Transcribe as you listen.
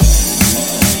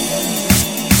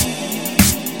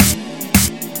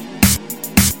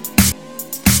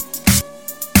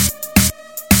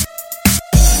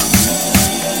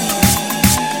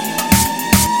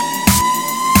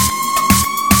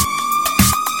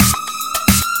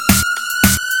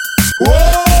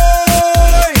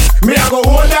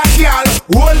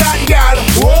hold that girl.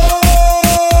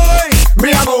 Whoa, me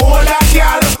a go hold that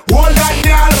girl, hold that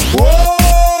girl.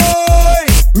 Whoa,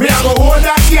 me a go hold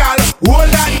that girl, hold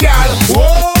that girl.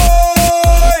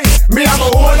 Whoa, me a go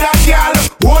hold that girl,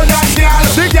 hold that girl.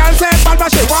 The girl said, "Papa,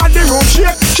 she want the room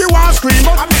shake, she want scream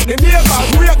out." I make the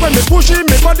neighbors wake when me push in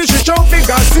me body, she choke me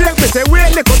got sick. Me say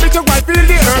wait, little bit you might feel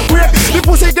the earthquake. The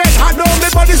pussy get hot now, me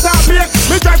body start bake.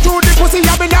 Me drive through the pussy,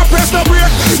 I me not press no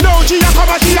brake. Now she a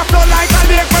come and she a flow like a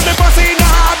lake. When me pussy in the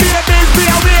heart, babies be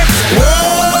awake.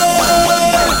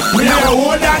 Whoa, me a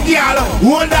hold that girl,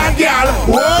 hold that girl.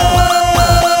 Whoa,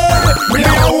 me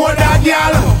a hold that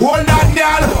girl, hold that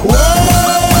girl. Whoa,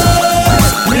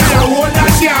 me a hold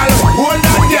that girl, hold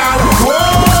that girl.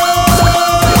 Whoa,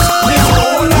 me a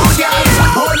hold that girl,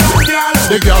 hold that girl.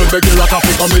 The girl beg the rat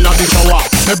to come in a the shower.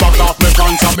 Me back off me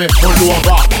pants and me pull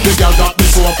over. The girl got me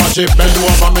soap and she bend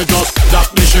over. Me just drop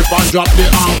the ship and drop the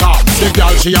anchor. The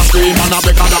girl she a scream and a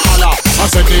beg and a holler. I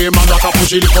said the man rat a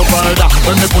push it little further.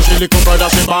 When me push it little further,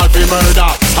 she ball for murder.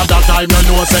 At that time you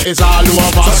know say it's all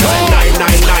over. So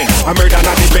 999, a murder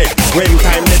on the bed. When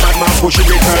time the bad man push it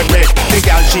return me. The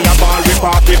girl she a ball rip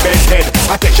off the bed head.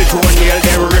 I take she to a nail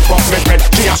then rip off me thread.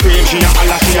 She a scream, she a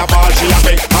holler, she a ball, she a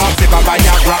beg. Half sip of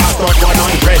Viagra, I start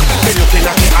 100. Me looking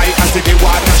at the eye and see the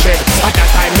water shed. At that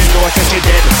time me know say she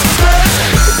dead.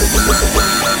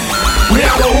 Me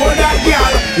a go hold that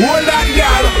girl, hold that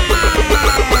girl.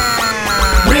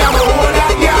 Me a go hold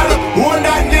that girl, hold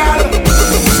that girl.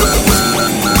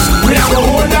 Me a go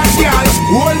hold that girl,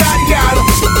 hold that girl.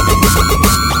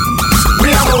 Me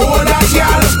a go hold that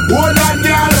girl, hold that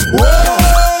girl. Whoa.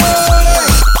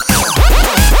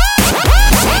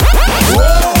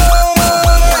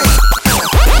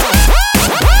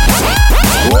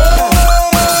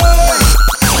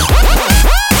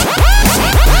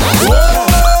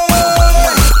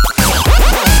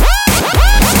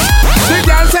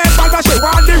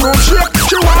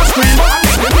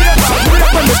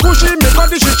 Pushing me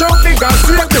body, she choke me got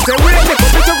sick. Me say wait, me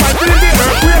come to my feel the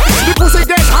earthquake. The pussy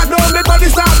get hot now, me body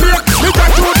start break. Me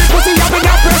drive through the pussy, I me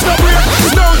not press no brake.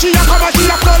 Now she a come and she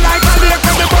a flow like a lake.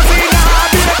 When me pussy in the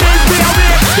heart, babies be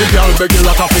awake. The girl beg the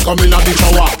rat to come in a the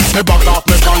shower. Me back off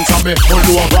me pants and me pull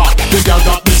over. The girl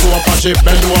got me soap and she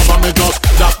bend over. Me just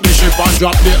drop the ship and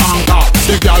drop the anchor.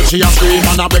 The girl she a scream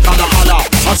and a beg and a holler.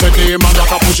 I said the man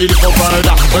rat a push it little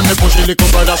further. When me push it little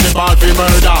further, she ball for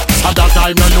murder. At that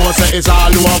time you know say it's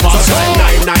all over. So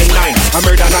 999, a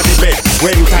murder on the bed.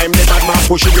 When time the bad man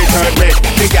push it return me.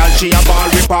 The girl she a ball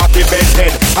rip off the bed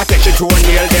head. I take she to a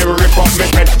nail then rip off me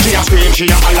thread. She a scream, she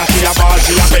a holler, she a ball,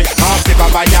 she a beg. Half sip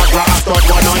of Viagra, I start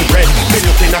 100. Me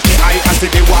looking at the eye and see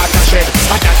the